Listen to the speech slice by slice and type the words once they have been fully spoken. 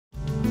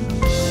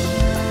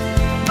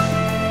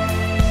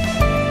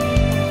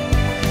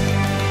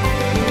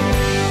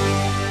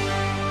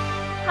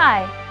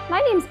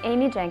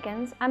Amy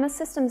Jenkins. I'm a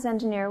systems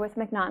engineer with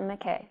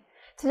McNaughton-McKay.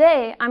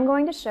 Today, I'm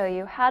going to show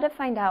you how to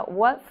find out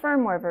what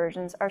firmware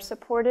versions are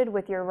supported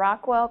with your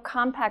Rockwell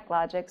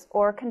CompactLogix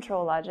or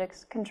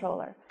ControlLogix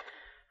controller.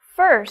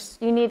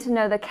 First, you need to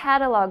know the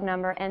catalog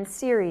number and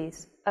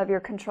series of your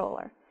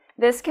controller.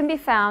 This can be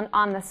found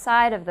on the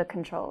side of the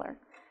controller.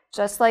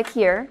 Just like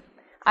here,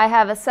 I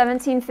have a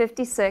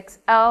 1756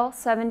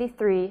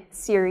 L73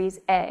 Series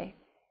A.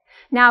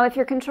 Now, if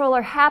your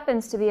controller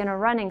happens to be in a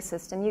running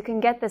system, you can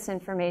get this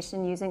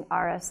information using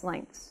RS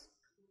links.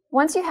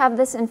 Once you have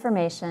this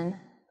information,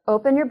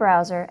 open your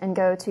browser and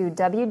go to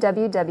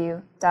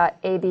www.ab.com.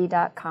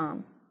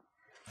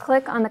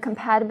 Click on the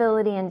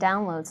Compatibility and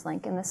Downloads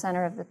link in the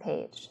center of the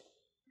page.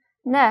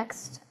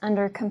 Next,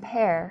 under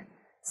Compare,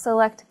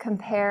 select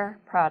Compare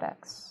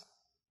Products.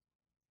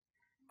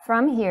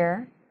 From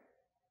here,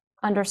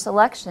 under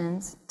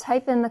Selections,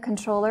 type in the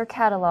controller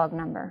catalog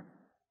number.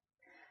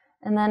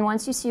 And then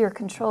once you see your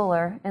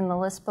controller in the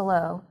list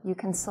below, you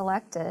can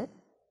select it,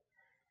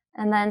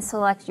 and then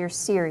select your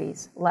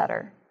series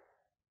letter.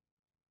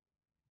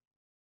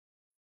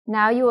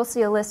 Now you will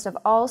see a list of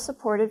all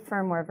supported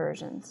firmware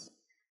versions.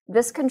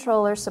 This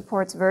controller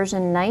supports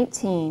version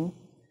 19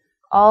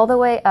 all the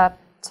way up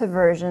to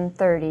version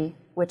 30,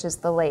 which is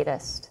the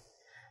latest.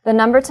 The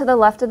number to the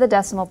left of the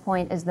decimal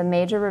point is the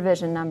major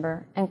revision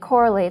number and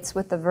correlates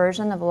with the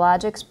version of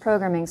Logix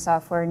programming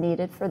software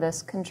needed for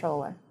this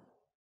controller.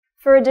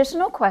 For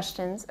additional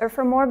questions or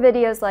for more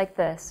videos like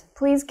this,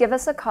 please give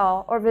us a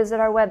call or visit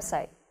our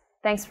website.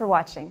 Thanks for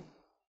watching.